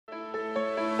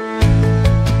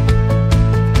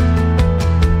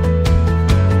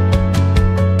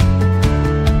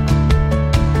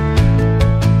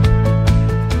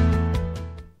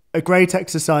A great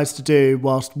exercise to do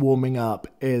whilst warming up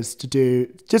is to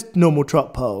do just normal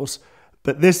trot poles,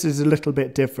 but this is a little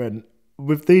bit different.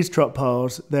 With these trot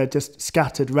poles, they're just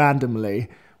scattered randomly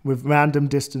with random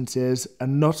distances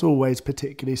and not always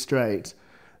particularly straight.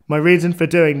 My reason for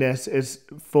doing this is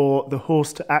for the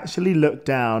horse to actually look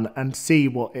down and see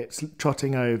what it's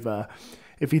trotting over.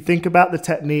 If you think about the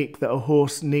technique that a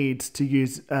horse needs to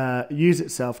use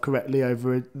itself correctly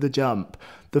over the jump,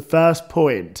 the first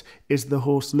point is the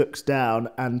horse looks down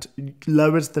and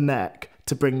lowers the neck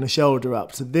to bring the shoulder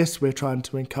up. So this we're trying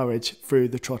to encourage through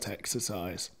the trot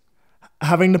exercise.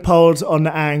 Having the poles on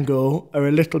the angle are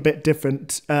a little bit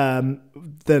different than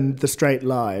the straight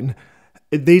line.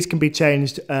 These can be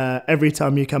changed every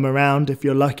time you come around if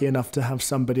you're lucky enough to have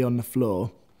somebody on the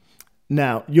floor.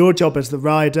 Now, your job as the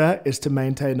rider is to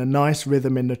maintain a nice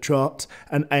rhythm in the trot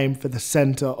and aim for the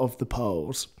centre of the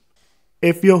poles.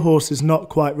 If your horse is not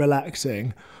quite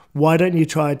relaxing, why don't you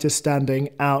try just standing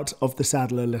out of the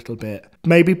saddle a little bit?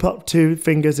 Maybe pop 2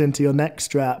 fingers into your neck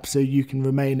strap so you can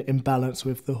remain in balance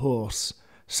with the horse.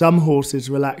 Some horses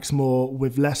relax more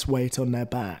with less weight on their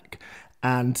back,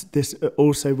 and this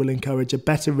also will encourage a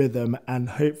better rhythm, and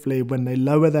hopefully when they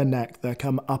lower their neck, they'll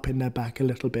come up in their back a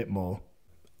little bit more.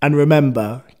 And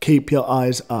remember, keep your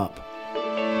eyes up.